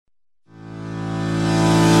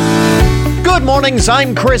Good mornings,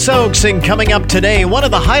 I'm Chris Oakes, and coming up today, one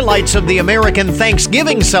of the highlights of the American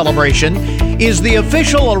Thanksgiving celebration is the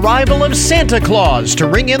official arrival of Santa Claus to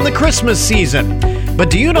ring in the Christmas season.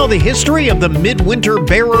 But do you know the history of the midwinter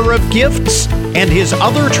bearer of gifts and his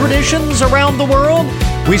other traditions around the world?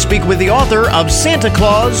 We speak with the author of Santa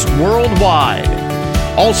Claus Worldwide.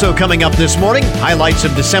 Also coming up this morning, highlights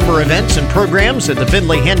of December events and programs at the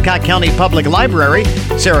Findlay-Hancock County Public Library.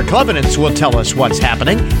 Sarah Clevenance will tell us what's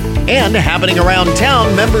happening. And happening around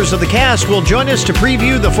town, members of the cast will join us to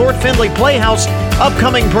preview the Fort Findlay Playhouse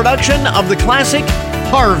upcoming production of the classic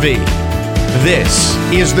Harvey. This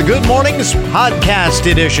is the Good Mornings Podcast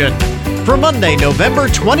Edition for Monday, November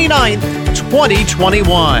 29th,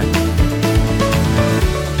 2021.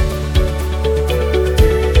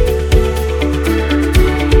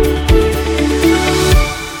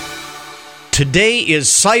 Today is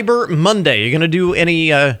Cyber Monday. You going to do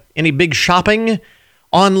any big shopping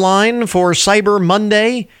online for Cyber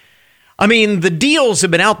Monday? I mean, the deals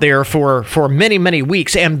have been out there for many, many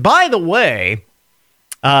weeks. And by the way,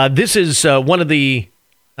 this is one of the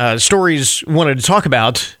stories I wanted to talk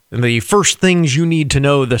about. The first things you need to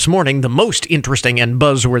know this morning, the most interesting and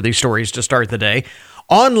buzzworthy stories to start the day.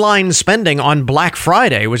 Online spending on Black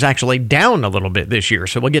Friday was actually down a little bit this year.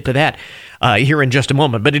 So we'll get to that here in just a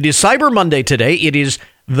moment. But it is Cyber Monday today. It is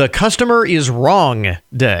the Customer is Wrong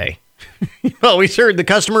Day. Well, we heard the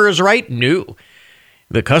customer is right. No,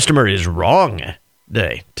 the customer is wrong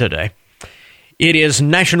day today. It is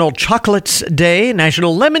National Chocolates Day,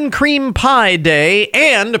 National Lemon Cream Pie Day,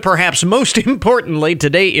 and perhaps most importantly,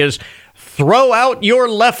 today is Throw Out Your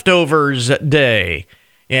Leftovers Day.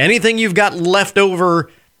 Anything you've got left over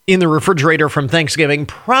in the refrigerator from Thanksgiving,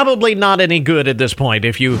 probably not any good at this point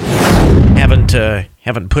if you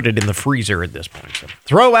haven't put it in the freezer at this point. So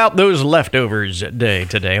throw out those leftovers day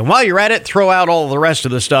today. And while you're at it, throw out all the rest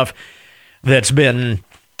of the stuff that's been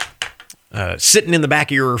sitting in the back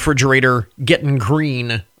of your refrigerator getting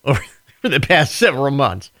green over the past several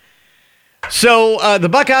months. So the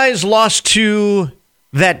Buckeyes lost to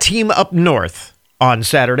that team up north on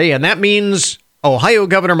Saturday, and that means Ohio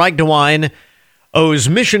Governor Mike DeWine owes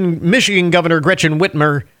Michigan Governor Gretchen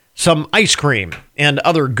Whitmer some ice cream and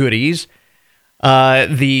other goodies.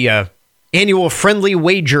 The annual friendly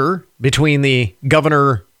wager between the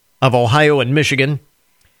governor of Ohio and Michigan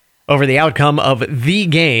over the outcome of the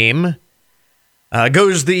game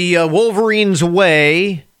goes the Wolverines'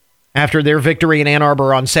 way after their victory in Ann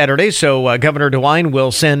Arbor on Saturday. So Governor DeWine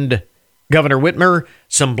will send Governor Whitmer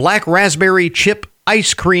some black raspberry chip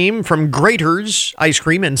ice cream from Graeter's Ice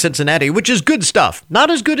Cream in Cincinnati, which is good stuff. Not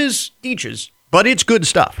as good as Deitch's, but it's good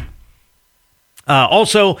stuff.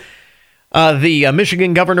 Also, the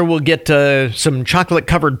Michigan governor will get some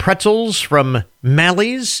chocolate-covered pretzels from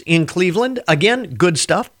Mally's in Cleveland. Again, good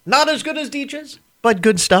stuff. Not as good as Deitch's, but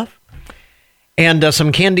good stuff. And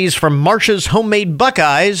some candies from Marcia's Homemade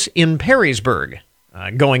Buckeyes in Perrysburg,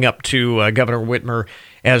 going up to Governor Whitmer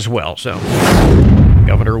as well. So,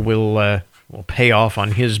 governor will pay off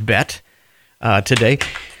on his bet today.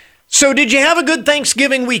 So did you have a good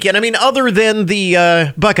Thanksgiving weekend? I mean, other than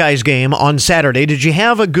the Buckeyes game on Saturday, did you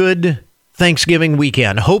have a good Thanksgiving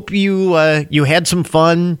weekend? Hope you had some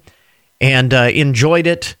fun and enjoyed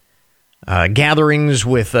it. Gatherings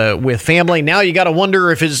with family. Now you got to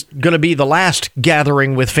wonder if it's going to be the last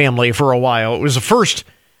gathering with family for a while. It was the first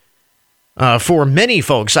for many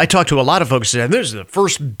folks. I talked to a lot of folks today. This is the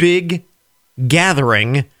first big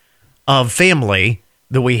gathering of family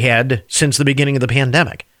that we had since the beginning of the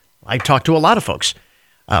pandemic. I talked to a lot of folks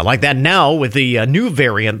like that now with the new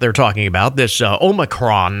variant they're talking about, this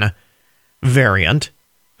Omicron variant.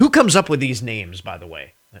 Who comes up with these names, by the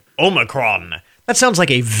way? Omicron. That sounds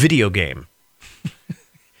like a video game.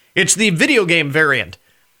 It's the video game variant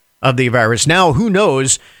of the virus. Now, who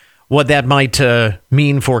knows what that might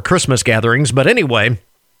mean for Christmas gatherings. But anyway,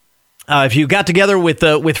 if you got together with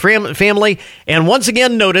family and once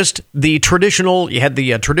again noticed you had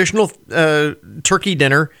the traditional turkey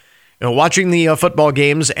dinner, watching the football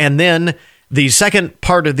games, and then the second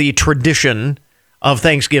part of the tradition of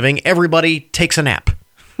Thanksgiving, everybody takes a nap.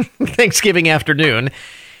 Thanksgiving afternoon.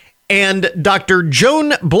 And Dr.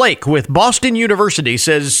 Joan Blake with Boston University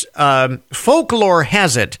says folklore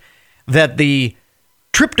has it that the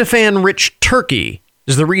tryptophan-rich turkey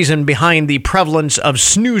is the reason behind the prevalence of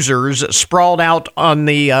snoozers sprawled out on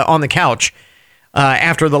the couch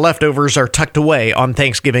after the leftovers are tucked away on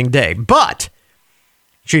Thanksgiving Day. But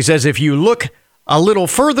she says if you look a little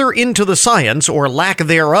further into the science or lack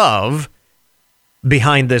thereof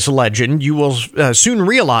behind this legend, you will soon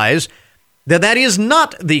realize that is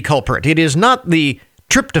not the culprit. It is not the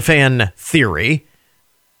tryptophan theory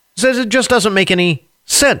Says it just doesn't make any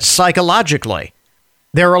sense psychologically.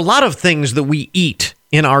 There are a lot of things that we eat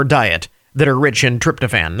in our diet that are rich in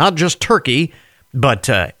tryptophan, not just turkey, but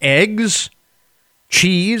eggs,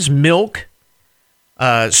 cheese, milk,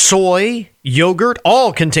 soy, yogurt,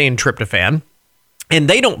 all contain tryptophan, and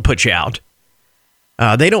they don't put you out.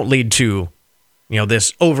 They don't lead to,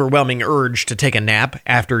 this overwhelming urge to take a nap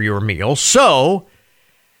after your meal. So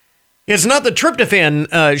it's not the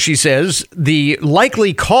tryptophan, she says. The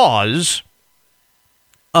likely cause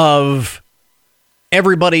of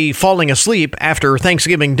everybody falling asleep after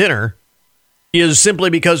Thanksgiving dinner is simply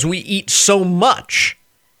because we eat so much,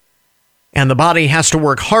 and the body has to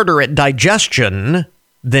work harder at digestion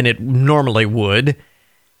than it normally would,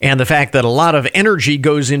 and the fact that a lot of energy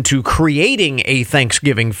goes into creating a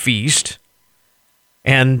Thanksgiving feast,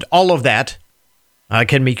 and all of that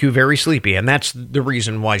can make you very sleepy, and that's the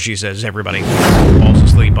reason why she says everybody falls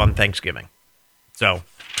asleep on Thanksgiving. So,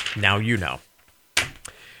 now you know.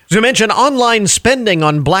 As I mentioned, online spending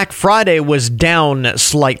on Black Friday was down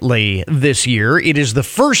slightly this year. It is the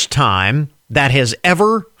first time that has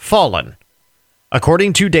ever fallen.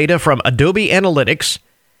 According to data from Adobe Analytics,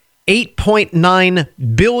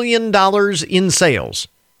 $8.9 billion in sales,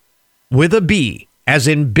 with a B, as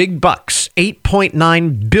in big bucks,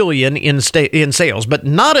 $8.9 billion in sales, but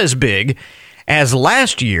not as big as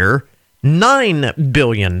last year, $9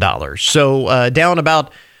 billion. So down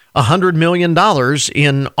about $100 million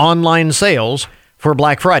in online sales for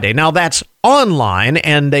Black Friday. Now, that's online,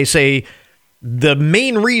 and they say the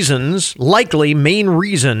likely main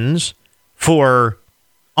reasons for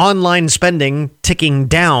online spending ticking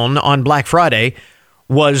down on Black Friday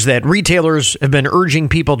was that retailers have been urging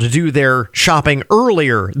people to do their shopping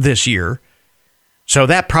earlier this year. So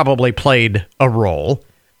that probably played a role.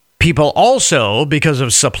 People also, because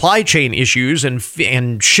of supply chain issues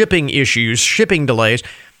and shipping issues, shipping delays,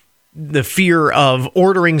 the fear of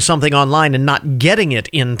ordering something online and not getting it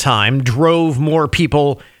in time drove more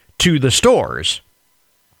people to the stores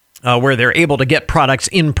where they're able to get products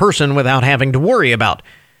in person without having to worry about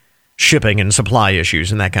shipping and supply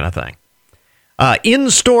issues and that kind of thing.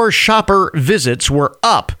 In-store shopper visits were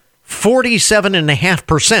up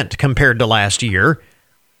 47.5% compared to last year.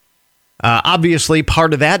 Obviously,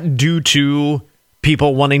 part of that due to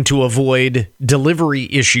people wanting to avoid delivery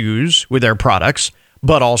issues with their products,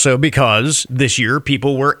 but also because this year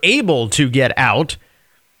people were able to get out,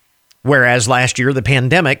 whereas last year the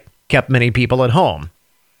pandemic kept many people at home.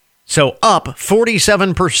 So up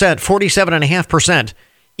 47%, 47.5%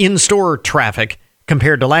 in-store traffic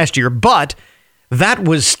compared to last year, but that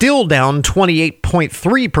was still down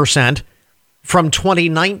 28.3% from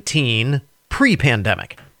 2019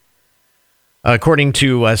 pre-pandemic, according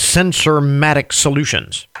to Sensormatic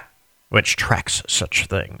Solutions, which tracks such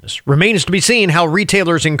things. Remains to be seen how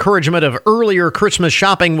retailers' encouragement of earlier Christmas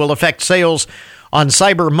shopping will affect sales on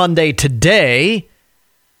Cyber Monday today.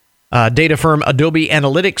 Data firm Adobe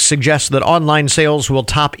Analytics suggests that online sales will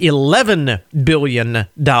top $11 billion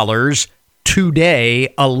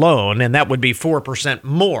today alone, and that would be 4%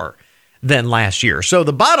 more than last year. So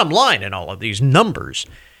the bottom line in all of these numbers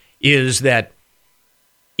is that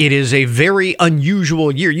it is a very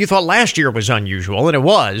unusual year. You thought last year was unusual, and it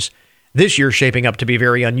was. This year shaping up to be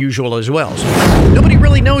very unusual as well. So nobody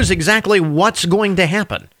really knows exactly what's going to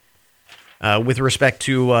happen with respect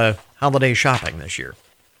to holiday shopping this year.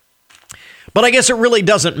 But I guess it really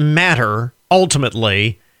doesn't matter,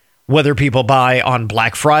 ultimately, whether people buy on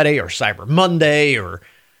Black Friday or Cyber Monday or,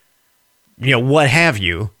 what have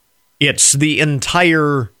you. It's the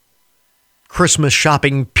entire Christmas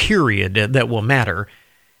shopping period that will matter.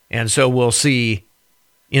 And so we'll see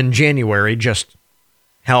in January just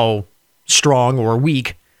how strong or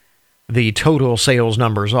weak the total sales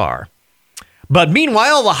numbers are. But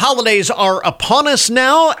meanwhile, the holidays are upon us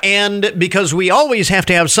now, and because we always have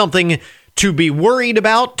to have something to be worried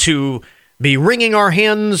about, to be wringing our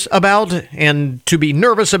hands about, and to be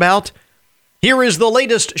nervous about, here is the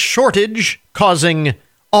latest shortage causing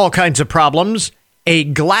all kinds of problems. A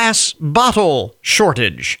glass bottle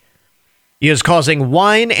shortage is causing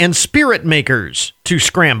wine and spirit makers to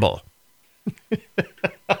scramble.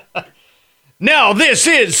 Now, this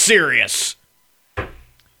is serious.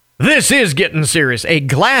 This is getting serious. A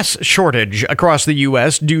glass shortage across the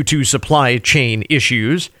U.S. due to supply chain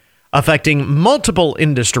issues affecting multiple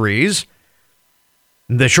industries.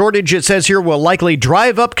 The shortage, it says here, will likely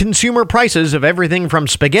drive up consumer prices of everything from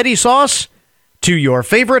spaghetti sauce to your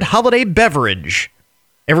favorite holiday beverage.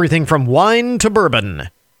 Everything from wine to bourbon.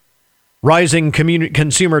 Rising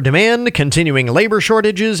consumer demand, continuing labor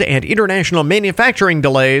shortages, and international manufacturing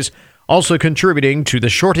delays also contributing to the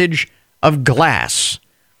shortage of glass.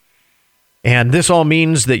 And this all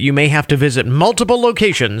means that you may have to visit multiple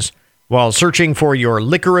locations while searching for your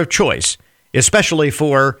liquor of choice, especially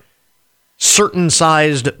for certain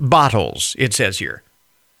sized bottles, it says here.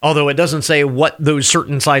 Although it doesn't say what those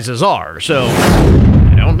certain sizes are, so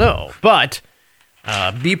I don't know. But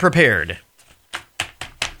be prepared.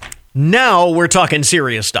 Now we're talking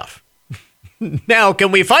serious stuff. Now,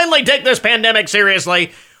 can we finally take this pandemic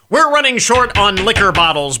seriously? We're running short on liquor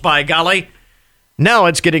bottles, by golly. Now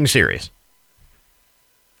it's getting serious.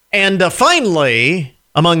 And finally,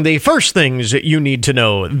 among the first things that you need to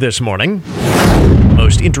know this morning,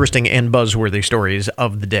 most interesting and buzzworthy stories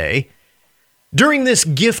of the day. During this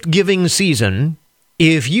gift-giving season,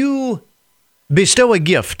 if you bestow a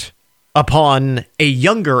gift upon a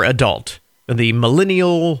younger adult, the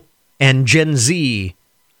millennial and Gen Z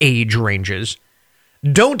age ranges,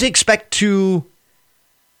 don't expect to,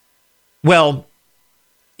 well,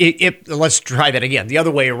 let's try that again, the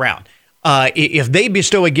other way around. If they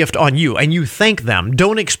bestow a gift on you and you thank them,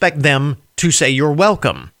 don't expect them to say you're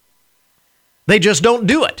welcome. They just don't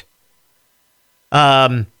do it.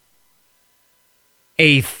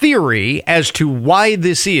 A theory as to why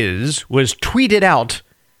this was tweeted out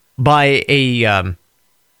by a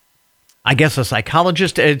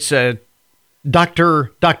psychologist. It's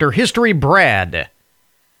Dr. History Brad.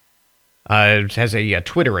 Has a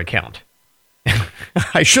Twitter account.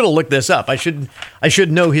 I should have looked this up. I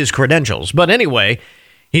should know his credentials. But anyway,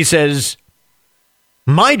 he says,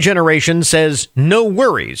 my generation says no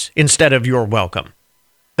worries instead of you're welcome.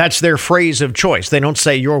 That's their phrase of choice. They don't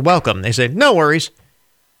say you're welcome. They say no worries.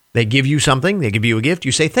 They give you something. They give you a gift.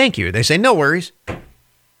 You say thank you. They say no worries.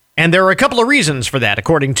 And there are a couple of reasons for that,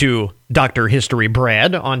 according to Dr. History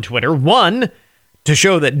Brad on Twitter. One, to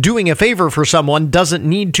show that doing a favor for someone doesn't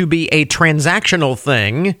need to be a transactional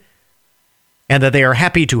thing and that they are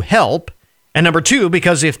happy to help. And number two,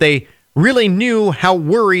 because if they really knew how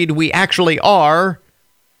worried we actually are,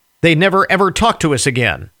 they never ever talk to us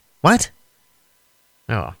again. What?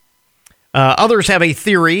 Oh. Others have a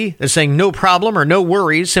theory that saying no problem or no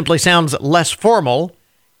worries simply sounds less formal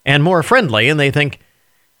and more friendly, and they think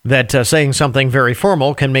that saying something very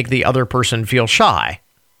formal can make the other person feel shy.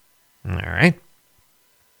 All right.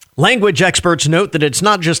 Language experts note that it's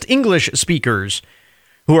not just English speakers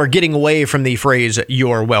who are getting away from the phrase,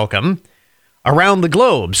 you're welcome. Around the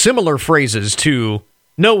globe, similar phrases to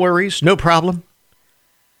no worries, no problem,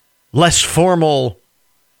 less formal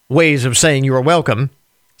ways of saying you're welcome,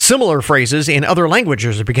 similar phrases in other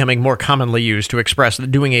languages are becoming more commonly used to express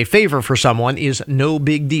that doing a favor for someone is no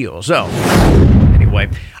big deal. So, anyway,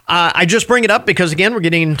 I just bring it up because, again, we're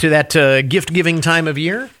getting into that gift-giving time of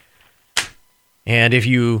year. And if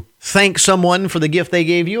you thank someone for the gift they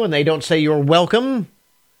gave you and they don't say you're welcome,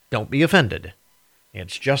 don't be offended.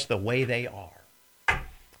 It's just the way they are.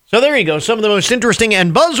 So there you go. Some of the most interesting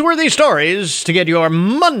and buzzworthy stories to get your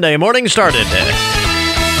Monday morning started.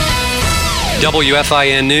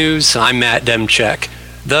 WFIN News, I'm Matt Demchek.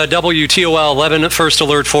 The WTOL 11 First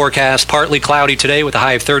Alert forecast, partly cloudy today with a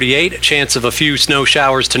high of 38. Chance of a few snow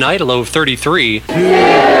showers tonight, a low of 33.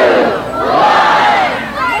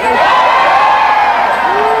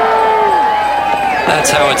 That's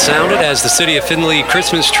how it sounded as the City of Findlay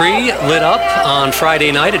Christmas tree lit up on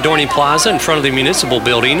Friday night at Dorney Plaza in front of the municipal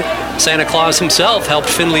building. Santa Claus himself helped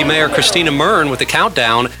Findlay Mayor Christina Mern with the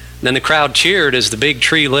countdown. Then the crowd cheered as the big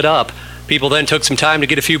tree lit up. People then took some time to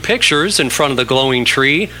get a few pictures in front of the glowing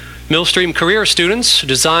tree. Millstream career students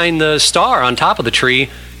designed the star on top of the tree.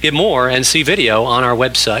 Get more and see video on our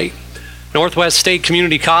website. Northwest State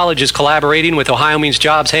Community College is collaborating with Ohio Means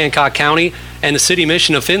Jobs Hancock County and the City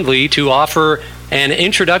Mission of Findlay to offer an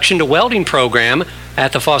Introduction to Welding program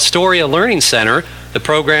at the Fostoria Learning Center. The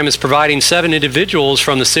program is providing 7 individuals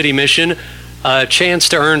from the City Mission a chance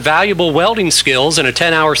to earn valuable welding skills and a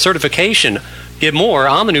 10-hour certification. Get more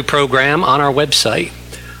on the new program on our website.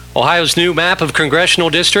 Ohio's new map of congressional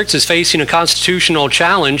districts is facing a constitutional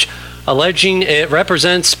challenge, alleging it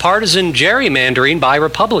represents partisan gerrymandering by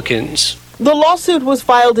Republicans. The lawsuit was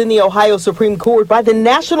filed in the Ohio Supreme Court by the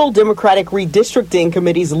National Democratic Redistricting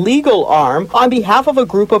Committee's legal arm on behalf of a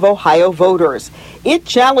group of Ohio voters. It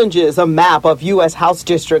challenges a map of U.S. House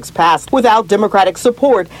districts passed without Democratic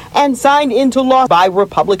support and signed into law by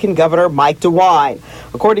Republican Governor Mike DeWine.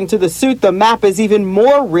 According to the suit, the map is even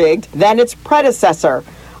more rigged than its predecessor.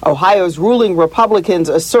 Ohio's ruling Republicans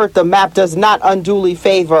assert the map does not unduly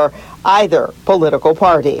favor either political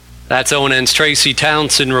party. That's ONN's Tracy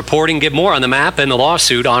Townsend reporting. Get more on the map and the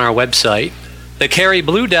lawsuit on our website. The Cary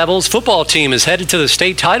Blue Devils football team is headed to the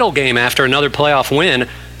state title game after another playoff win.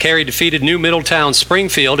 Cary defeated New Middletown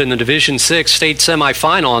Springfield in the Division VI state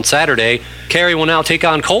semifinal on Saturday. Cary will now take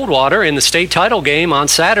on Coldwater in the state title game on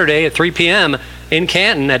Saturday at 3 p.m. in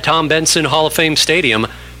Canton at Tom Benson Hall of Fame Stadium.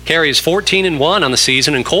 Cary is 14-1 on the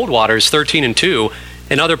season, and Coldwater is 13-2.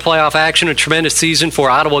 In other playoff action, a tremendous season for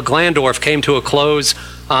Ottawa Glandorf came to a close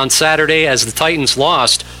on Saturday as the Titans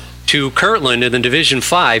lost to Kirtland in the Division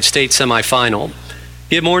V state semifinal.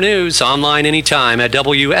 Get more news online anytime at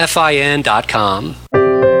WFIN.com.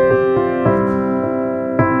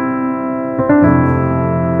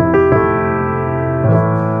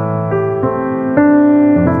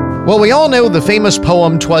 Well, we all know the famous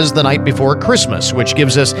poem, "'Twas the Night Before Christmas," which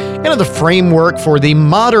gives us kind of the framework for the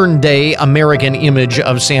modern-day American image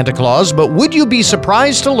of Santa Claus. But would you be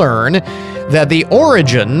surprised to learn that the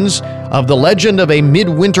origins of the legend of a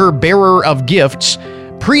midwinter bearer of gifts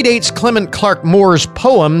predates Clement Clarke Moore's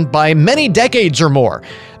poem by many decades or more?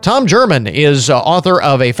 Tom German is author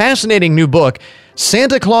of a fascinating new book,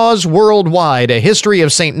 Santa Claus Worldwide, A History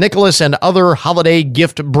of St. Nicholas and Other Holiday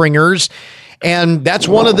Gift Bringers. And that's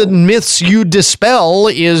one of the myths you dispel,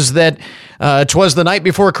 is that 'twas the night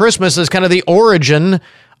before Christmas is kind of the origin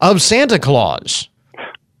of Santa Claus.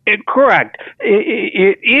 Correct.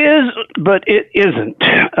 It is, but it isn't.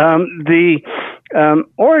 The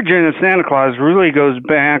origin of Santa Claus really goes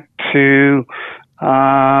back to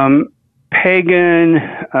pagan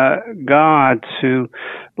gods who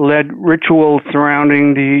led rituals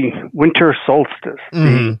surrounding the winter solstice,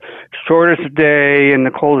 the shortest day and the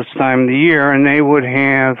coldest time of the year, and they would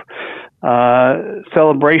have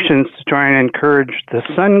celebrations to try and encourage the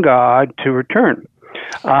sun god to return.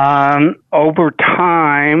 Over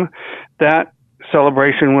time, that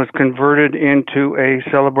celebration was converted into a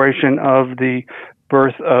celebration of the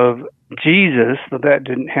birth of Jesus, but that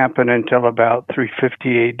didn't happen until about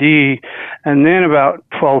 350 AD. And then about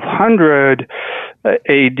 1200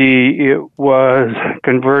 AD, it was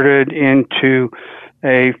converted into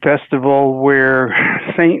a festival where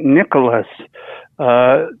St. Nicholas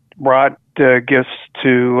brought gifts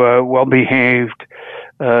to well-behaved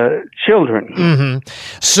children.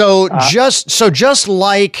 So just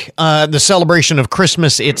like the celebration of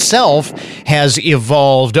Christmas itself has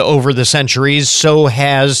evolved over the centuries, so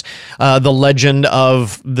has the legend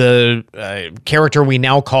of the character we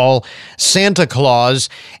now call Santa Claus,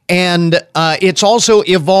 and it's also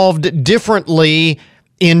evolved differently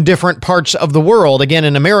in different parts of the world. Again,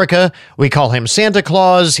 in America, we call him Santa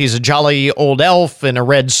Claus. He's a jolly old elf in a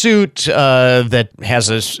red suit that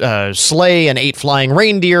has a sleigh and 8 flying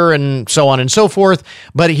reindeer and so on and so forth.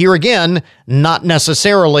 But here again, not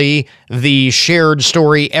necessarily the shared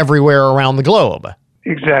story everywhere around the globe.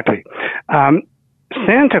 Exactly.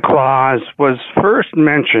 Santa Claus was first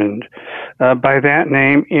mentioned by that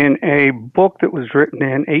name in a book that was written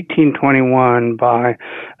in 1821 by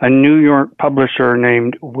a New York publisher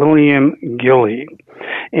named William Gilley.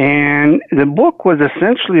 And the book was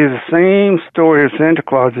essentially the same story of Santa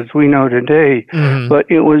Claus as we know today, but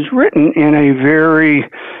it was written in a very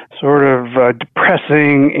sort of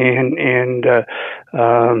depressing and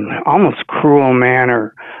almost cruel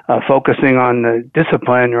manner, focusing on the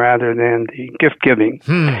discipline rather than the gift giving.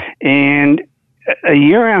 And a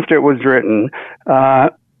year after it was written,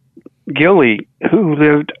 Gilley, who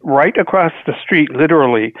lived right across the street,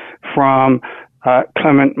 literally, from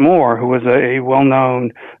Clement Moore, who was a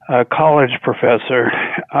well-known college professor,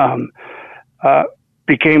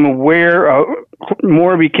 became aware of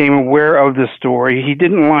the story. He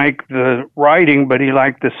didn't like the writing, but he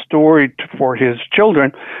liked the story for his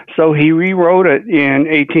children, so he rewrote it in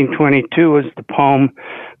 1822 as the poem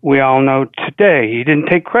we all know today. He didn't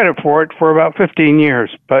take credit for it for about 15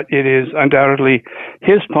 years, but it is undoubtedly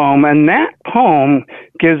his poem, and that poem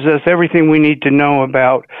gives us everything we need to know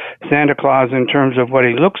about Santa Claus in terms of what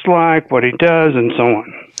he looks like, what he does, and so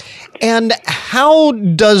on. And how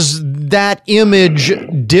does that image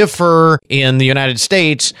differ in the United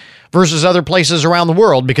States versus other places around the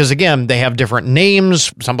world? Because again, they have different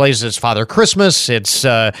names. Some places it's Father Christmas, it's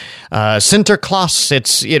Sinterklaas,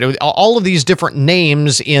 it's all of these different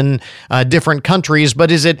names in different countries. But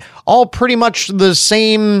is it all pretty much the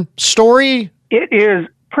same story? It is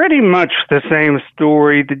pretty much the same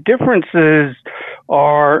story. The differences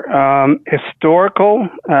are historical.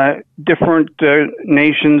 Different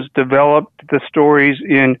nations developed the stories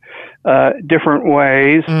in different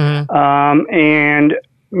ways, and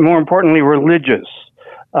more importantly, religious.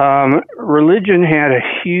 Religion had a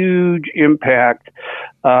huge impact.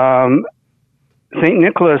 St.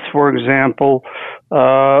 Nicholas, for example,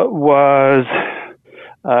 was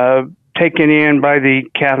taken in by the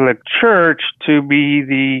Catholic Church to be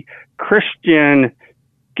the Christian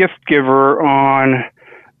gift giver on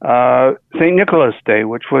St. Nicholas Day,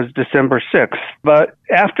 which was December 6th. But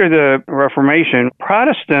after the Reformation,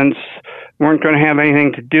 Protestants weren't going to have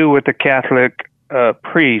anything to do with the Catholic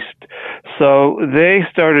priest, so they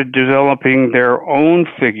started developing their own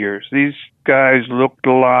figures. These guys looked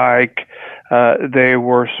like they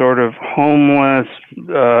were sort of homeless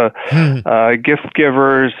gift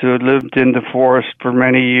givers who had lived in the forest for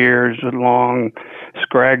many years with long,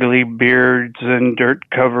 scraggly beards and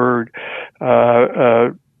dirt-covered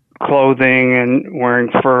clothing and wearing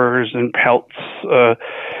furs and pelts.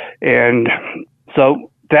 And so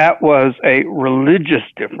that was a religious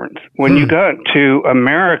difference. When you got to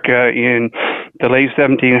America in the late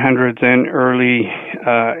 1700s and early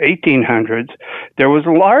 1800s, there was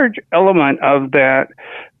a large element of that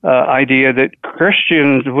idea that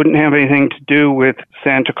Christians wouldn't have anything to do with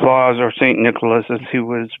Santa Claus or St. Nicholas, as he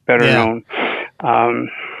was better known.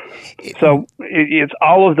 So it's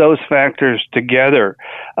all of those factors together.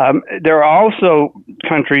 There are also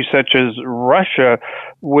countries such as Russia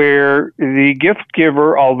where the gift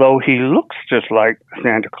giver, although he looks just like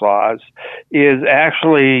Santa Claus, is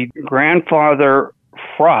actually Grandfather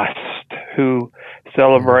Frost, who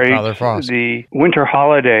celebrates the winter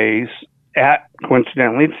holidays at,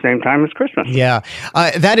 coincidentally, the same time as Christmas. Yeah,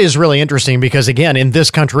 that is really interesting because, again, in this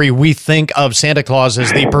country, we think of Santa Claus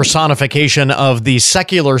as the personification of the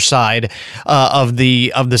secular side of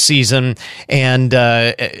the season, and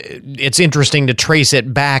it's interesting to trace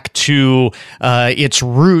it back to its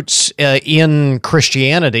roots in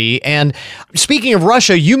Christianity. And speaking of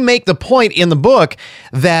Russia, you make the point in the book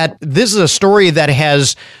that this is a story that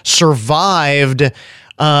has survived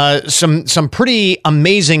some pretty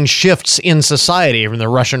amazing shifts in society, from the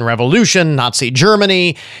Russian Revolution, Nazi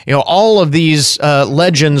Germany. All of these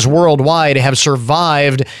legends worldwide have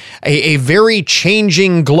survived a very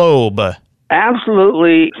changing globe.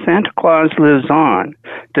 Absolutely, Santa Claus lives on,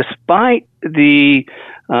 despite the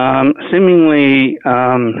seemingly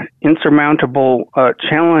insurmountable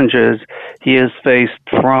challenges he has faced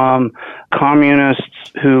from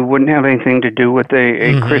communists who wouldn't have anything to do with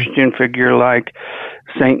a Christian figure like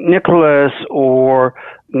St. Nicholas or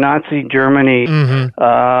Nazi Germany.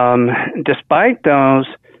 Despite those,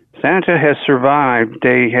 Santa has survived.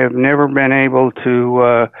 They have never been able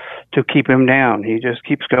to keep him down. He just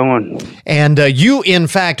keeps going. And you, in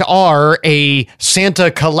fact, are a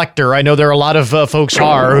Santa collector. I know there are a lot of folks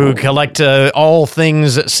who collect all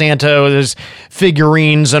things Santa. There's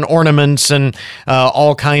figurines and ornaments and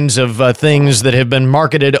all kinds of things that have been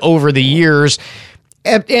marketed over the years.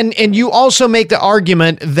 And you also make the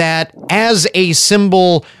argument that as a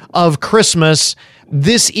symbol of Christmas,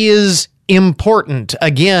 this is important.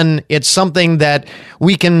 Again, it's something that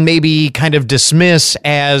we can maybe kind of dismiss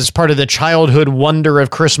as part of the childhood wonder of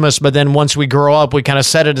Christmas, but then once we grow up, we kind of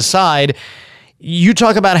set it aside. You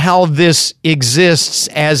talk about how this exists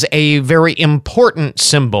as a very important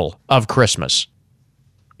symbol of Christmas.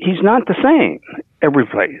 He's not the same every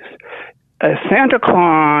place. Santa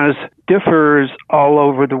Claus differs all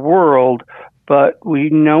over the world, but we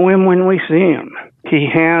know him when we see him. He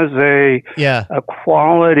has a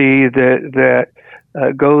quality that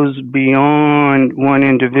goes beyond one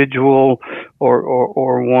individual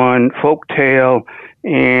or one folk tale,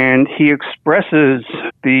 and he expresses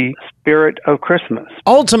the spirit of Christmas.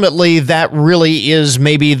 Ultimately, that really is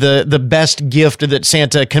maybe the best gift that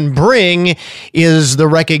Santa can bring, is the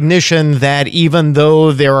recognition that even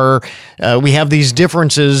though there are we have these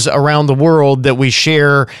differences around the world, that we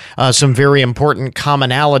share some very important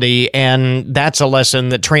commonality, and that's a lesson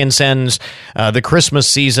that transcends the Christmas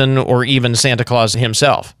season or even Santa Claus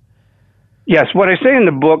himself. Yes, what I say in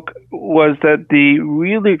the book was that the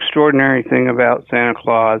really extraordinary thing about Santa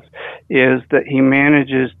Claus is that he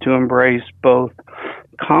manages to embrace both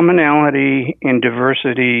commonality and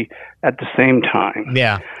diversity at the same time.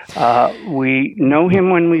 Yeah. We know him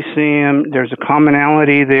when we see him. There's a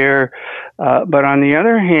commonality there. But on the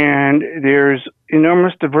other hand, there's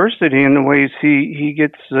enormous diversity in the ways he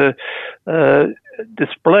gets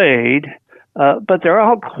displayed. But they're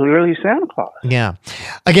all clearly Santa Claus. Yeah.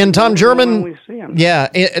 Again, Tom German. Yeah,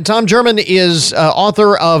 Tom German is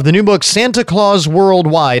author of the new book, Santa Claus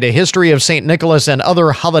Worldwide, A History of St. Nicholas and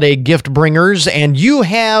Other Holiday Gift Bringers. And you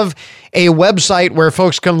have a website where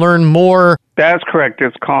folks can learn more. That's correct.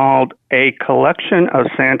 It's called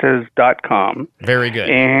acollectionofsantas.com. Very good.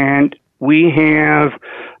 And we have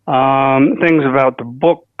things about the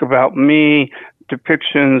book, about me,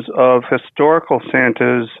 depictions of historical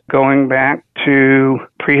Santas going back to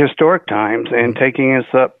prehistoric times and taking us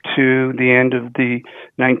up to the end of the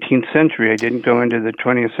 19th century. I didn't go into the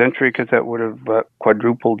 20th century because that would have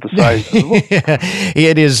quadrupled the size of the book.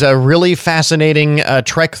 It is a really fascinating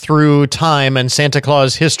trek through time and Santa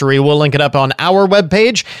Claus history. We'll link it up on our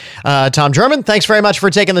webpage. Tom Drummond, thanks very much for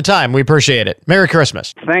taking the time. We appreciate it. Merry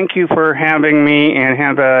Christmas. Thank you for having me, and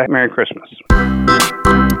have a Merry Christmas.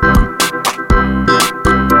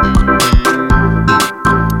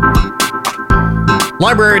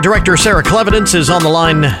 Library Director Sarah Clevidence is on the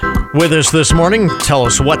line with us this morning. Tell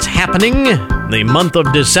us what's happening the month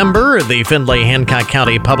of December, the Findlay Hancock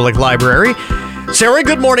County Public Library. Sarah,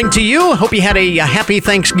 good morning to you. Hope you had a happy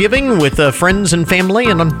Thanksgiving with friends and family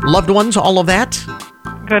and loved ones, all of that.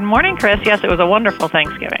 Good morning, Chris. Yes, it was a wonderful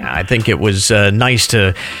Thanksgiving. I think it was nice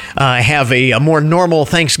to have a more normal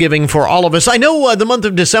Thanksgiving for all of us. I know the month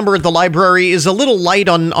of December at the library is a little light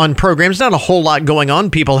on programs. Not a whole lot going on.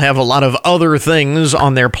 People have a lot of other things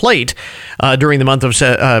on their plate during the month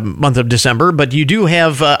of December. But you do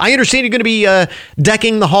have, I understand you're going to be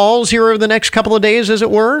decking the halls here over the next couple of days, as it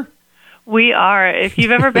were? We are. If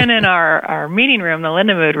you've ever been in our meeting room, the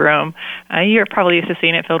Lindemood room, you're probably used to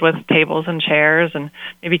seeing it filled with tables and chairs and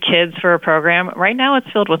maybe kids for a program. Right now it's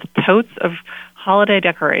filled with totes of holiday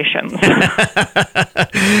decorations.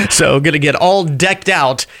 So going to get all decked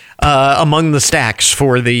out among the stacks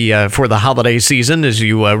for the holiday season as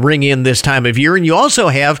you ring in this time of year. And you also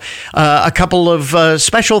have a couple of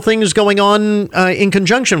special things going on in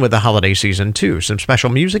conjunction with the holiday season, too. Some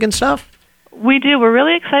special music and stuff. We do. We're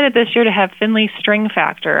really excited this year to have Findlay String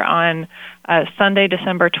Factor on Sunday,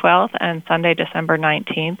 December 12th and Sunday, December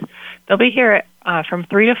 19th. They'll be here from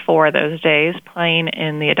 3 to 4 those days playing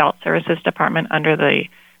in the Adult Services Department under the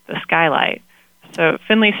skylight. So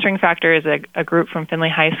Findlay String Factor is a group from Findlay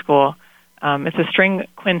High School. It's a string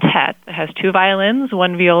quintet that has 2 violins,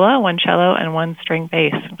 1 viola, 1 cello, and 1 string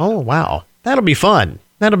bass. Oh, wow. That'll be fun.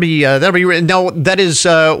 That'll be now. That is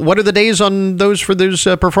what are the days on those for those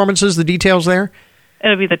performances? The details there.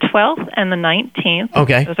 It'll be the 12th and the 19th.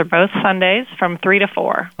 Okay, those are both Sundays from 3 to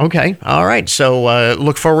 4. Okay, all right. So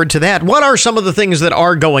look forward to that. What are some of the things that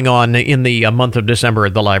are going on in the month of December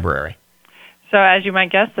at the library? So as you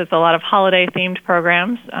might guess, there's a lot of holiday-themed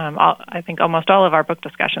programs. I think almost all of our book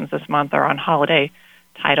discussions this month are on holiday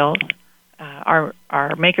titles. Our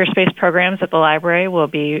Makerspace programs at the library will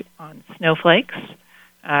be on snowflakes.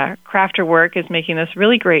 Crafter Work is making this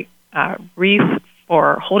really great wreath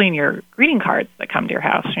for holding your greeting cards that come to your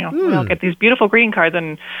house. You'll get these beautiful greeting cards,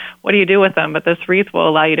 and what do you do with them? But this wreath will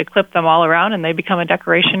allow you to clip them all around, and they become a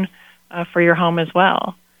decoration for your home as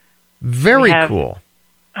well. Very cool.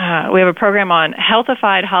 We have a program on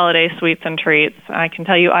healthified holiday sweets and treats. I can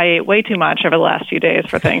tell you I ate way too much over the last few days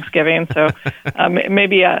for Thanksgiving, so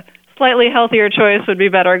maybe a slightly healthier choice would be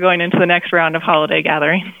better going into the next round of holiday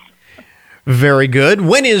gatherings. Very good.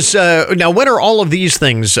 When are all of these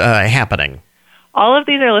things happening? All of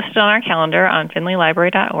these are listed on our calendar on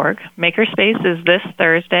findlaylibrary.org. Makerspace is this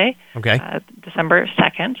Thursday, December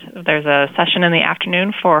 2nd. There's a session in the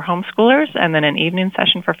afternoon for homeschoolers and then an evening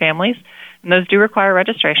session for families. And those do require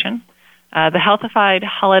registration. The Healthified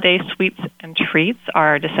Holiday Sweets and Treats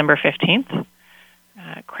are December 15th.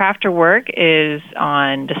 Crafter Work is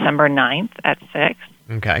on December 9th at 6.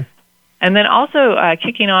 Okay. And then also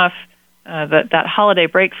kicking off that holiday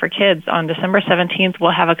break for kids on December 17th,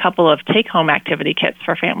 we'll have a couple of take-home activity kits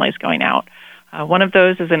for families going out. One of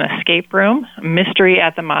those is an escape room, Mystery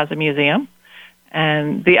at the Mazza Museum.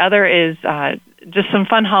 And the other is just some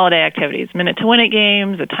fun holiday activities, Minute to Win It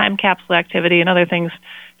games, a time capsule activity, and other things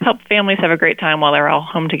to help families have a great time while they're all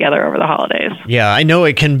home together over the holidays. Yeah, I know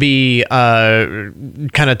it can be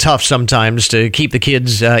kind of tough sometimes to keep the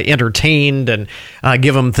kids entertained and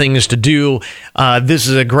give them things to do. This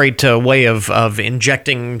is a great way of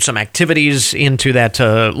injecting some activities into that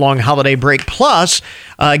long holiday break. Plus,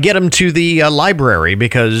 get them to the library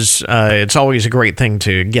because it's always a great thing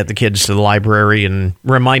to get the kids to the library and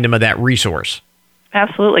remind them of that resource.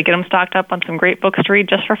 Absolutely. Get them stocked up on some great books to read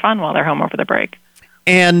just for fun while they're home over the break.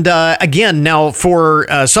 And again, now for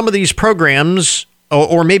some of these programs,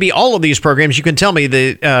 or maybe all of these programs, you can tell me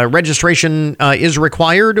the registration is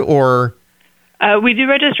required, or? We do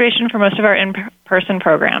registration for most of our in-person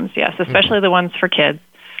programs, yes, especially the ones for kids.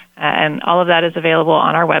 And all of that is available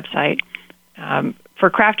on our website. For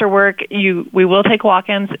Crafter Work, we will take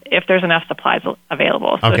walk-ins if there's enough supplies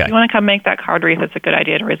available. So if you want to come make that card wreath, it's a good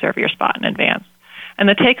idea to reserve your spot in advance. And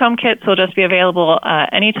the take-home kits will just be available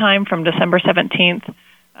anytime from December 17th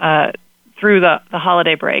through the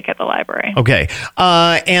holiday break at the library. Okay.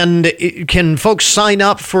 And can folks sign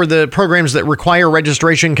up for the programs that require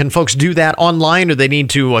registration? Can folks do that online, or they need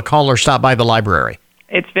to call or stop by the library?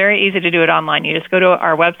 It's very easy to do it online. You just go to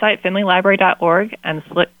our website, findlaylibrary.org, and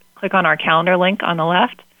click on our calendar link on the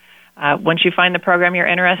left. Once you find the program you're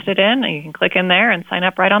interested in, you can click in there and sign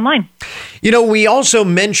up right online. We also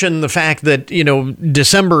mentioned the fact that,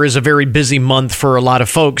 December is a very busy month for a lot of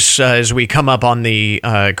folks as we come up on the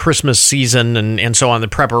Christmas season and so on, the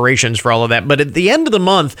preparations for all of that. But at the end of the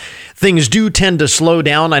month, things do tend to slow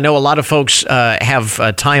down. I know a lot of folks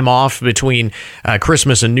have time off between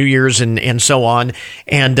Christmas and New Year's and so on,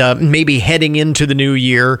 and maybe heading into the new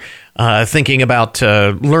year, thinking about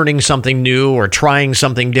learning something new or trying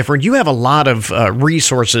something different. You have a lot of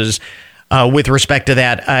resources with respect to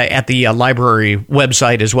that at the library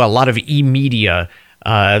website as well. A lot of e-media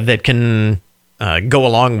that can go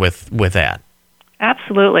along with that.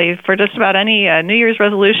 Absolutely. For just about any New Year's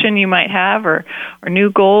resolution you might have or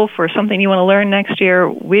new goal for something you want to learn next year,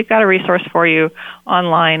 we've got a resource for you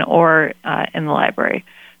online or in the library.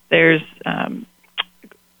 There's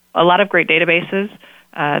a lot of great databases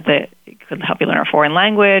that could help you learn a foreign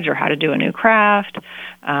language or how to do a new craft.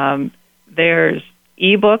 There's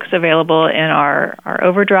ebooks available in our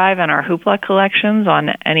Overdrive and our Hoopla collections on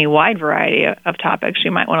any wide variety of topics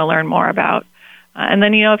you might want to learn more about. And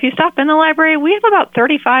then, if you stop in the library, we have about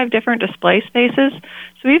 35 different display spaces.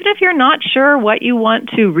 So even if you're not sure what you want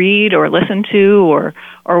to read or listen to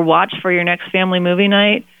or watch for your next family movie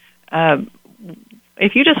night,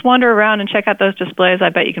 if you just wander around and check out those displays, I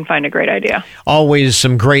bet you can find a great idea. Always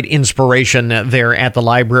some great inspiration there at the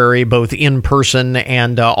library, both in person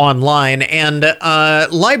and online. And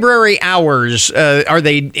library hours, are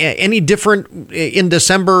they any different in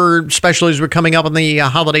December, especially as we're coming up on the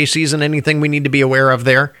holiday season? Anything we need to be aware of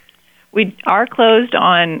there? We are closed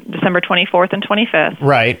on December 24th and 25th.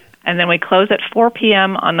 Right. And then we close at 4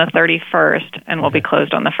 p.m. on the 31st, and we'll be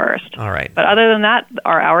closed on the 1st. All right. But other than that,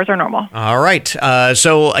 our hours are normal. All right.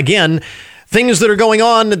 So, again, things that are going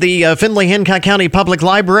on at the Findlay-Hancock County Public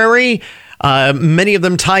Library, many of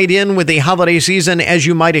them tied in with the holiday season, as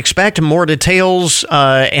you might expect. More details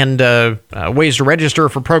and ways to register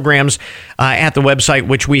for programs at the website,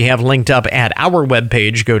 which we have linked up at our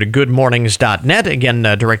webpage. Go to goodmornings.net. Again,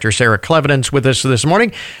 Director Sarah Clevenance with us this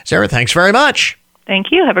morning. Sarah, thanks very much.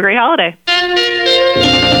 Thank you. Have a great holiday.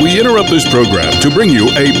 We interrupt this program to bring you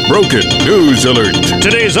a broken news alert.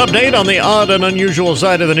 Today's update on the odd and unusual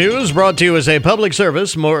side of the news brought to you as a public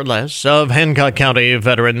service, more or less, of Hancock County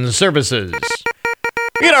Veterans Services.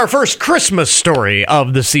 We get our first Christmas story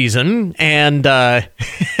of the season, and a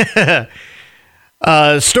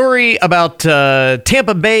story about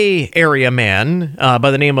Tampa Bay area man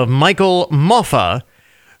by the name of Michael Moffa,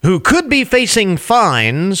 who could be facing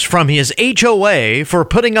fines from his HOA for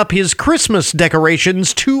putting up his Christmas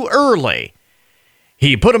decorations too early.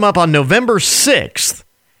 He put them up on November 6th,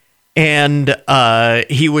 and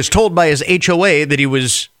he was told by his HOA that he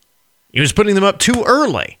was putting them up too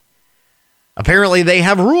early. Apparently, they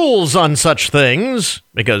have rules on such things,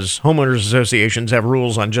 because homeowners associations have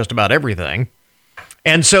rules on just about everything.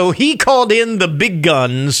 And so he called in the big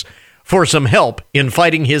guns for some help in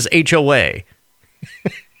fighting his HOA.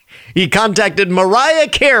 He contacted Mariah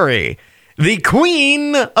Carey, the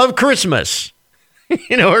Queen of Christmas.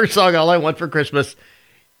 Her song, All I Want for Christmas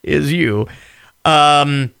Is You.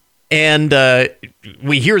 And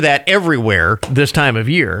we hear that everywhere this time of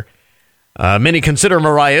year. Many consider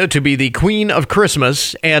Mariah to be the Queen of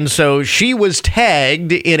Christmas, and so she was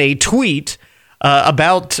tagged in a tweet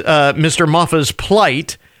about Mr. Moffa's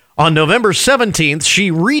plight. On November 17th,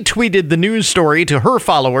 she retweeted the news story to her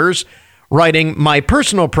followers, writing, "My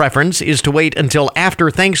personal preference is to wait until after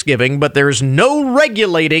Thanksgiving, but there's no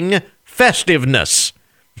regulating festiveness.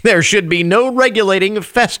 There should be no regulating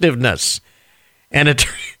festiveness." An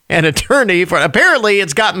attorney for, apparently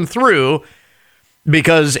it's gotten through,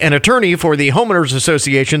 because an attorney for the Homeowners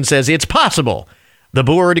Association says it's possible the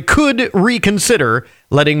board could reconsider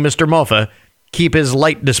letting Mr. Moffa keep his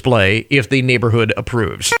light display if the neighborhood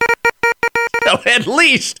approves. So at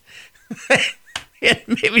least it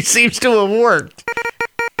maybe seems to have worked.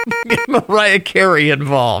 Get Mariah Carey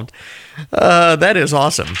involved. That is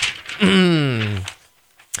awesome.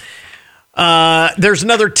 There's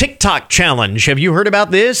another TikTok challenge. Have you heard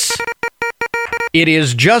about this? It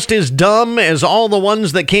is just as dumb as all the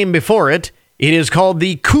ones that came before it. It is called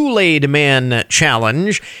the Kool-Aid Man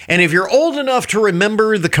Challenge. And if you're old enough to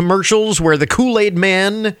remember the commercials where the Kool-Aid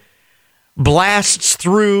Man blasts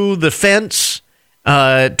through the fence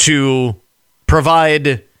to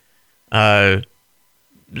provide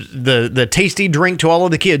the tasty drink to all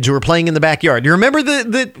of the kids who were playing in the backyard. You remember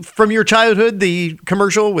the from your childhood, the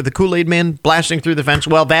commercial with the Kool-Aid Man blasting through the fence?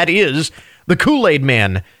 Well, that is the Kool-Aid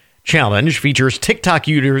Man challenge. Features TikTok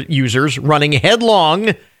users running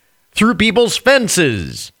headlong through people's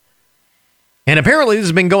fences. And apparently this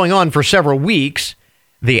has been going on for several weeks.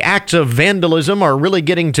 The acts of vandalism are really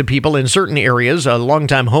getting to people in certain areas. A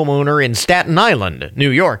longtime homeowner in Staten Island,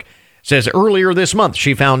 New York, says earlier this month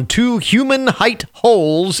she found 2 human-height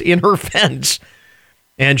holes in her fence,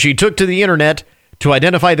 and she took to the internet to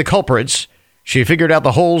identify the culprits. She figured out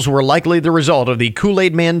the holes were likely the result of the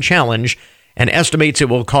Kool-Aid Man challenge and estimates it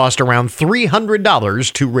will cost around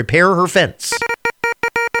 $300 to repair her fence.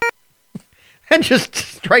 That just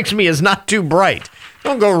strikes me as not too bright.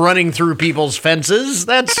 Don't go running through people's fences.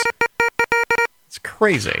 It's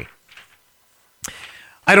crazy.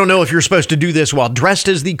 I don't know if you're supposed to do this while dressed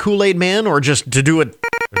as the Kool-Aid Man or just to do it.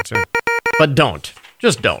 But don't.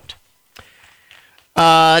 Just don't.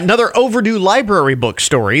 Another overdue library book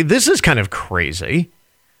story. This is kind of crazy.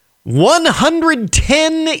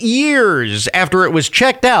 110 years after it was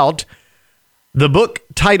checked out, the book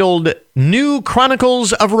titled New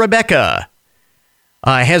Chronicles of Rebecca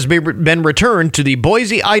has been returned to the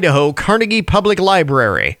Boise, Idaho Carnegie Public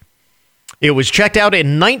Library. It was checked out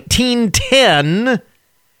in 1910,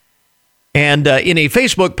 and in a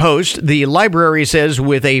Facebook post, the library says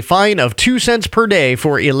with a fine of 2 cents per day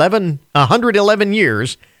for 111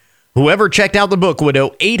 years, whoever checked out the book would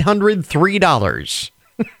owe $803.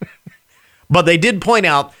 But they did point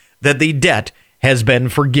out that the debt has been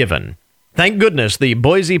forgiven. Thank goodness the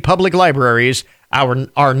Boise Public Libraries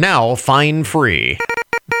are now fine-free.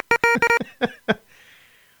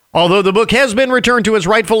 Although the book has been returned to its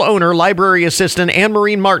rightful owner, library assistant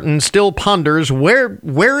Anne-Marie Martin still ponders where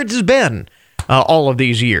it has been all of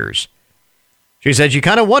these years. She said you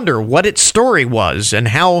kind of wonder what its story was and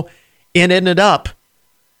how it ended up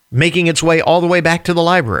making its way all the way back to the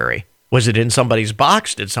library. Was it in somebody's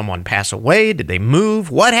box? Did someone pass away? Did they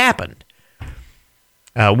move? What happened?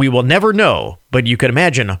 We will never know, but you can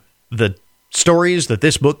imagine the stories that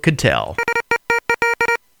this book could tell.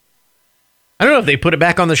 I don't know if they put it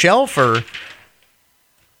back on the shelf, or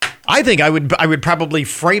I think I would probably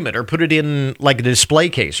frame it or put it in like a display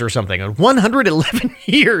case or something. 111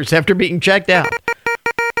 years after being checked out.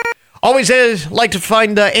 Always like to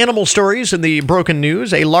find animal stories in the broken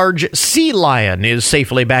news. A large sea lion is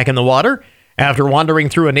safely back in the water after wandering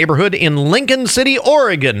through a neighborhood in Lincoln City,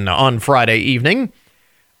 Oregon on Friday evening.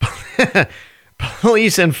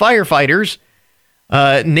 Police and firefighters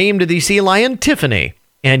named the sea lion Tiffany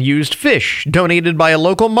and used fish donated by a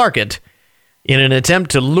local market in an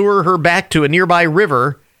attempt to lure her back to a nearby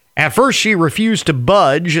river. At first, she refused to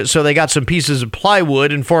budge, so they got some pieces of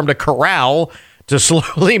plywood and formed a corral to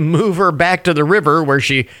slowly move her back to the river, where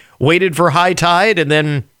she waited for high tide, and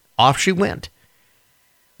then off she went.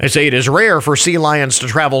 They say it is rare for sea lions to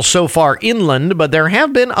travel so far inland, but there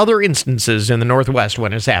have been other instances in the Northwest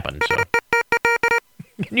when it's happened. So,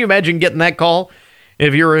 can you imagine getting that call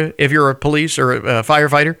if you're a police or a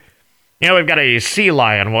firefighter? You know, we've got a sea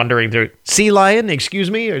lion wandering through. Sea lion, excuse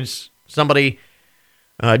me? Is somebody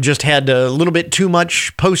just had a little bit too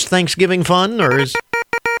much post-Thanksgiving fun, or is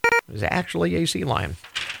actually a sea lion?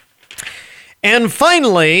 And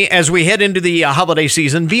finally, as we head into the holiday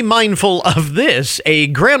season, be mindful of this. A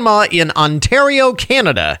grandma in Ontario,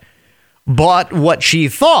 Canada, bought what she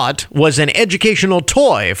thought was an educational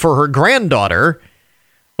toy for her granddaughter,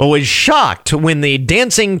 but was shocked when the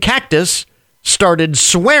dancing cactus started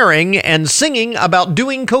swearing and singing about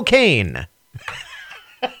doing cocaine.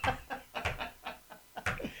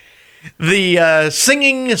 The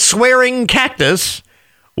singing, swearing cactus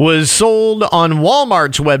was sold on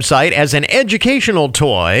Walmart's website as an educational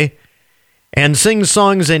toy and sings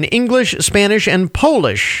songs in English, Spanish, and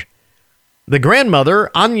Polish. The grandmother,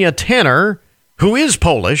 Anya Tanner, who is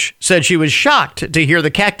Polish, said she was shocked to hear the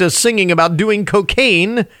cactus singing about doing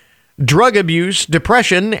cocaine, drug abuse,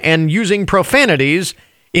 depression, and using profanities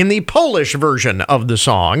in the Polish version of the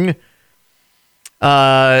song.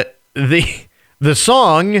 The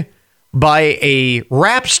song by a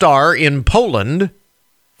rap star in Poland.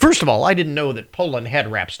 First of all, I didn't know that Poland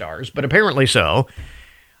had rap stars, but apparently so.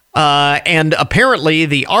 And apparently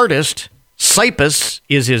the artist, Cypus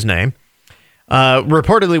is his name,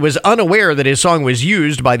 reportedly was unaware that his song was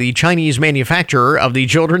used by the Chinese manufacturer of the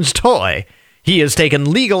children's toy. He has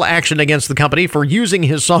taken legal action against the company for using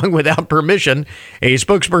his song without permission. A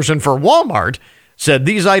spokesperson for Walmart said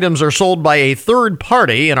these items are sold by a third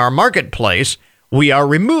party in our marketplace. We are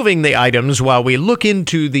removing the items while we look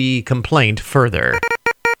into the complaint further.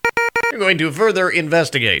 We're going to further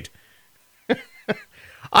investigate.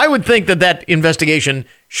 I would think that investigation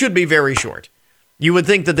should be very short. You would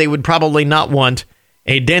think that they would probably not want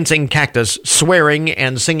a dancing cactus swearing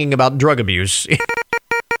and singing about drug abuse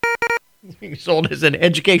being sold as an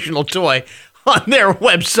educational toy on their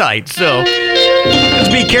website. So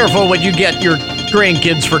just be careful what you get your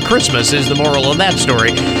grandkids for Christmas is the moral of that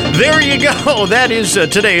story. There you go. That is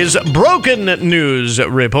today's Broken News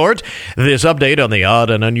Report. This update on the odd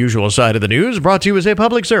and unusual side of the news brought to you as a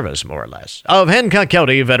public service, more or less, of Hancock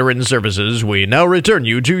County Veteran Services. We now return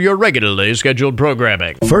you to your regularly scheduled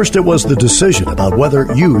programming. First, it was the decision about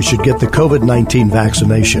whether you should get the COVID-19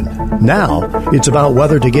 vaccination. Now, it's about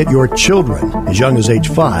whether to get your children, as young as age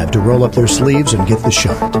 5, to roll up their sleeves and get the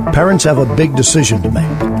shot. Parents have a big decision to make.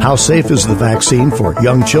 How safe is the vaccine for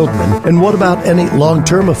young children, and what about any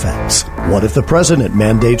long-term effects? What if the president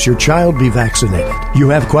mandates your child be vaccinated? You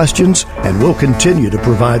have questions, and we'll continue to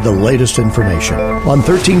provide the latest information on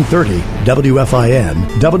 1330 WFIN,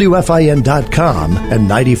 WFIN.com, and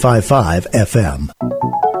 95.5 FM.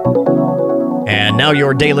 And now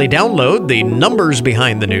your daily download, the numbers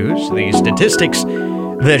behind the news, the statistics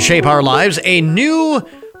that shape our lives. A new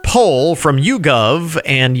poll from YouGov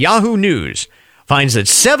and Yahoo News finds that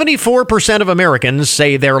 74% of Americans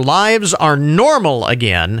say their lives are normal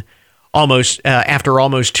again after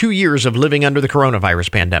almost 2 years of living under the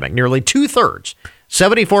coronavirus pandemic. Nearly two-thirds,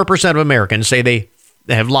 74% of Americans say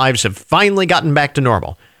lives have finally gotten back to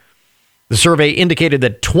normal. The survey indicated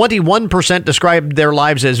that 21% described their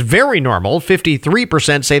lives as very normal.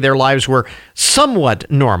 53% say their lives were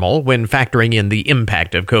somewhat normal when factoring in the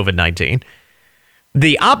impact of COVID-19.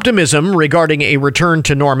 The optimism regarding a return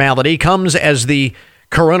to normality comes as the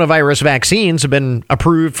coronavirus vaccines have been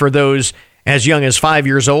approved for those as young as 5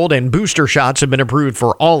 years old, and booster shots have been approved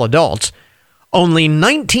for all adults. Only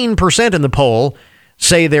 19% in the poll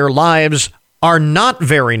say their lives are not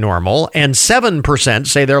very normal, and 7%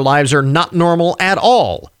 say their lives are not normal at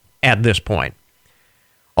all at this point.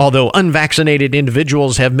 Although unvaccinated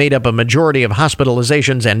individuals have made up a majority of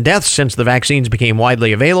hospitalizations and deaths since the vaccines became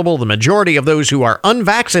widely available, the majority of those who are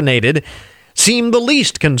unvaccinated seem the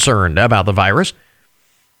least concerned about the virus.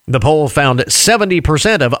 The poll found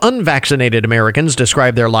 70% of unvaccinated Americans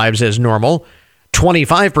describe their lives as normal,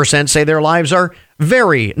 25% say their lives are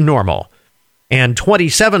very normal, and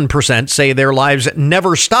 27% say their lives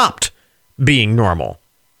never stopped being normal.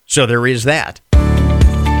 So there is that.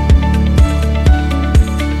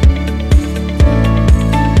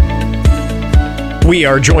 We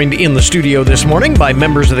are joined in the studio this morning by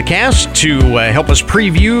members of the cast to help us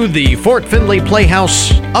preview the Fort Findlay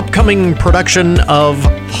Playhouse upcoming production of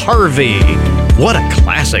Harvey. What a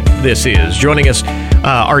classic this is. Joining us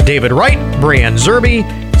are David Wright, Brianne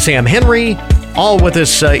Zerby, Sam Henry, all with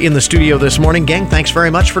us in the studio this morning. Gang, thanks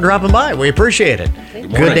very much for dropping by. We appreciate it.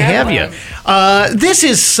 Good to have you. This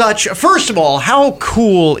is first of all, how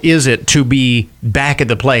cool is it to be back at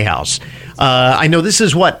the Playhouse? I know this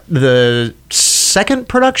is the second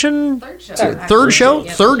production? Third show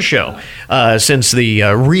since the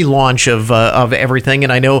relaunch of everything.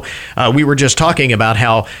 And I know we were just talking about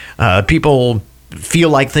how people feel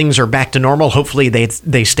like things are back to normal. Hopefully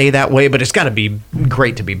they stay that way, but it's got to be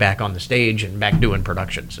great to be back on the stage and back doing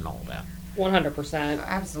productions and all of that. 100%.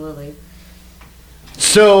 Absolutely.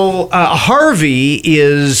 So Harvey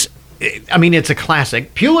is, it's a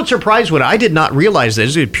classic. Pulitzer Prize winner. I did not realize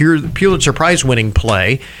this. It's a Pulitzer Prize winning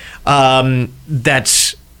play. What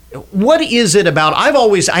is it about?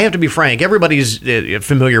 I have to be frank, everybody's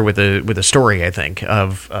familiar with the story, I think,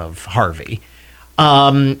 of Harvey.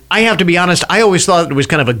 I have to be honest, I always thought it was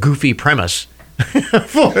kind of a goofy premise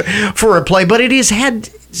for a play, but it has had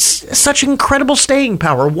such incredible staying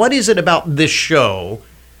power. What is it about this show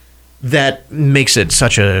that makes it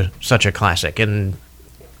such a classic? And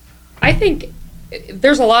I think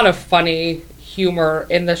there's a lot of funny humor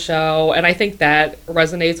in the show, and I think that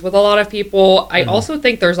resonates with a lot of people. I also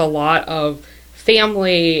think there's a lot of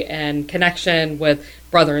family and connection with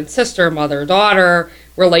brother and sister, mother, daughter,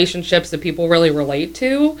 relationships that people really relate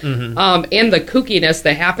to, and the kookiness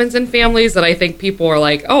that happens in families that I think people are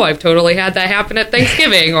like, oh, I've totally had that happen at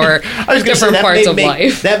Thanksgiving or different parts of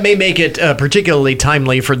life. That may make it particularly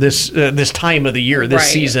timely for this time of the year, this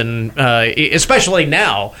season, especially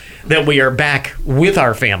now that we are back with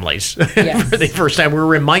our families for the first time. We're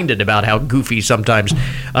reminded about how goofy sometimes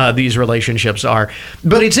these relationships are.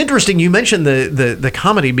 But it's interesting you mentioned the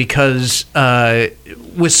comedy because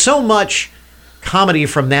with so much comedy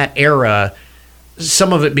from that era,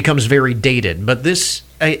 some of it becomes very dated. But this,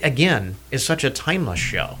 again, is such a timeless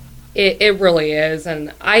show. It really is.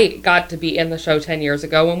 And I got to be in the show 10 years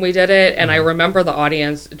ago when we did it. And I remember the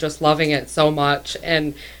audience just loving it so much.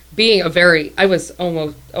 And I was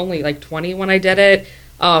almost only like 20 when I did it.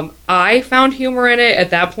 I found humor in it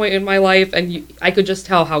at that point in my life, and I could just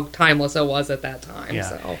tell how timeless it was at that time.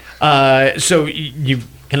 Yeah. So you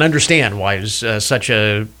can understand why it's such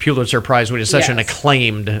a Pulitzer Prize winning, such an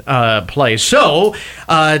acclaimed play. So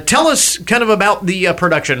tell us kind of about the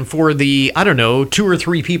production for the, 2 or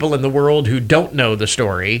 3 people in the world who don't know the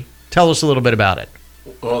story. Tell us a little bit about it.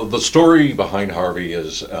 Well, the story behind Harvey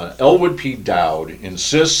is Elwood P. Dowd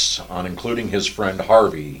insists on including his friend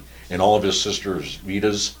Harvey in all of his sister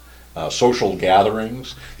Vita's social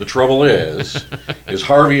gatherings. The trouble is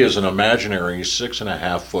Harvey is an imaginary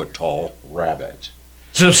 6.5 foot tall rabbit.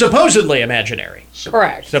 So supposedly imaginary.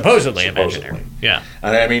 Correct. Supposedly imaginary. Yeah.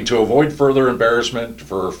 And I mean, to avoid further embarrassment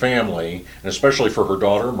for her family, and especially for her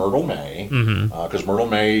daughter, Myrtle May, because Myrtle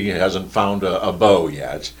May hasn't found a beau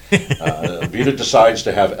yet, Vita decides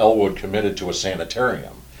to have Elwood committed to a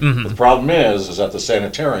sanitarium. But the problem is at the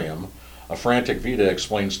sanitarium, a frantic Vita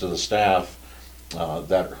explains to the staff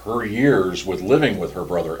that her years with living with her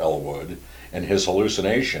brother Elwood and his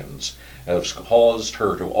hallucinations have caused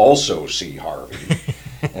her to also see Harvey.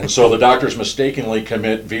 And so the doctors mistakenly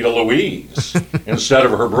commit Vita Louise instead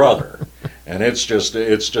of her brother. And it's just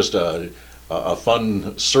a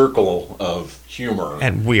fun circle of humor.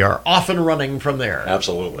 And we are off and running from there.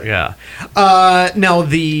 Absolutely. Yeah. Now,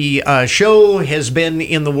 the show has been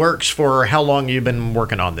in the works for how long? You've been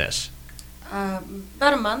working on this?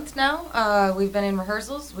 About a month now. We've been in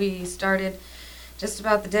rehearsals. We started just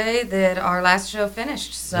about the day that our last show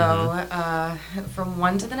finished. So from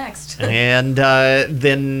one to the next. And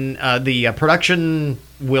then the production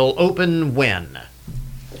will open when?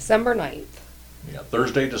 December 9th. Yeah,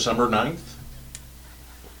 Thursday, December 9th.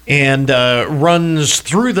 And runs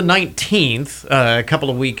through the 19th, a couple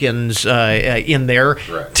of weekends in there.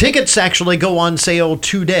 Correct. Tickets actually go on sale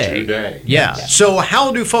today. Yeah. Yes. So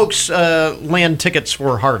how do folks land tickets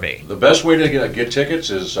for Harvey? The best way to get tickets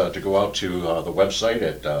is to go out to the website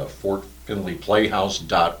at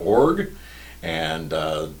fortfinleyplayhouse.org. And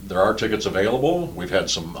there are tickets available. We've had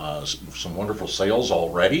some wonderful sales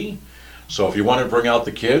already. So if you want to bring out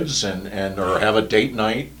the kids and or have a date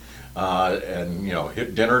night, and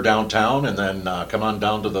hit dinner downtown and then come on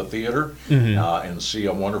down to the theater and see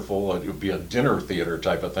a wonderful, it would be a dinner theater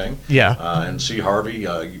type of thing. Yeah. And see Harvey,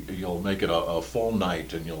 you'll make it a full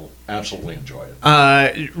night and you'll absolutely enjoy it.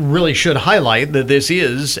 Really should highlight that this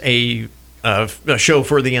is a show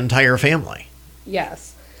for the entire family.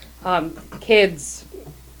 Yes. Kids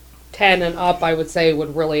 10 and up, I would say,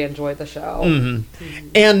 would really enjoy the show.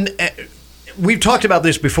 And we've talked about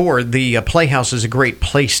this before. The Playhouse is a great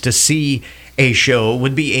place to see a show.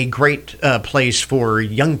 Would be a great place for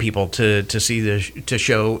young people to see to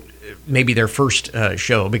show maybe their first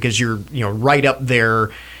show, because you're right up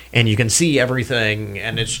there and you can see everything,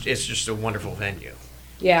 and it's just a wonderful venue.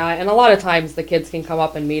 Yeah, and a lot of times the kids can come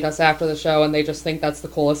up and meet us after the show, and they just think that's the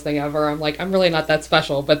coolest thing ever. I'm like, I'm really not that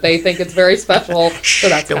special, but they think it's very special, so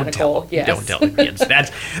that's kind of cool. Yes. Don't tell the kids.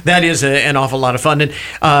 That is an awful lot of fun.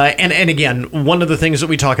 And again, one of the things that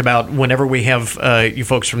we talk about whenever we have you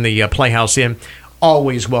folks from the Playhouse in,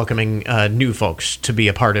 always welcoming new folks to be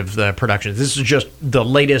a part of the productions. This is just the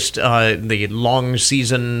latest, the long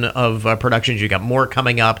season of productions. You got more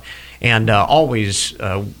coming up, and always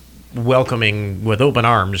welcoming with open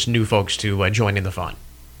arms new folks to join in the fun.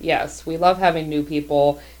 Yes, we love having new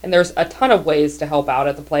people, and there's a ton of ways to help out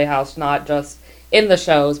at the Playhouse, not just in the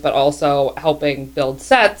shows, but also helping build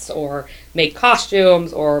sets or make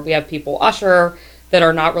costumes, or we have people usher that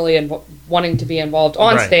are not really wanting to be involved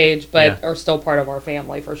on stage, but are still part of our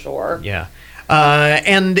family for sure. Yeah.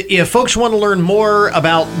 And if folks want to learn more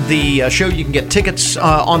about the show, you can get tickets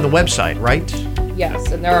on the website, right?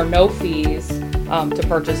 Yes, and there are no fees to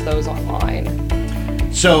purchase those online.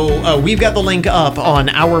 So we've got the link up on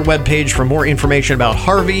our webpage for more information about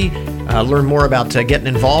Harvey. Learn more about getting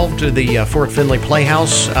involved to the Fort Finley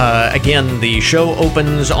Playhouse. Again, the show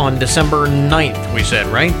opens on December 9th, we said,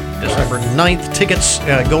 right? December 9th. Tickets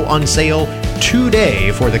go on sale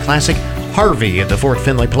today for the classic Harvey at the Fort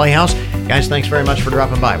Finley Playhouse. Guys, thanks very much for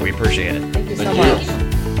dropping by. We appreciate it. Thank you so much.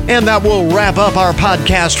 And that will wrap up our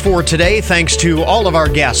podcast for today. Thanks to all of our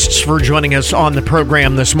guests for joining us on the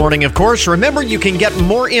program this morning, of course. Remember, you can get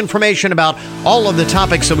more information about all of the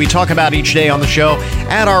topics that we talk about each day on the show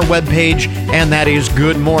at our webpage, and that is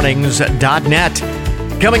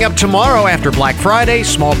goodmornings.net. Coming up tomorrow after Black Friday,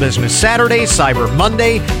 Small Business Saturday, Cyber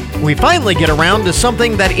Monday, we finally get around to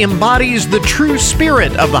something that embodies the true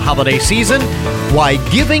spirit of the holiday season, why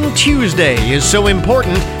Giving Tuesday is so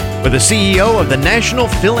important, with the CEO of the National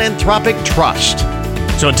Philanthropic Trust.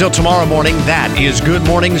 So until tomorrow morning, that is Good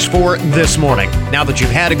Mornings for this morning. Now that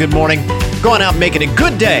you've had a good morning, go on out and make it a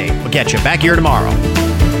good day. We'll catch you back here tomorrow.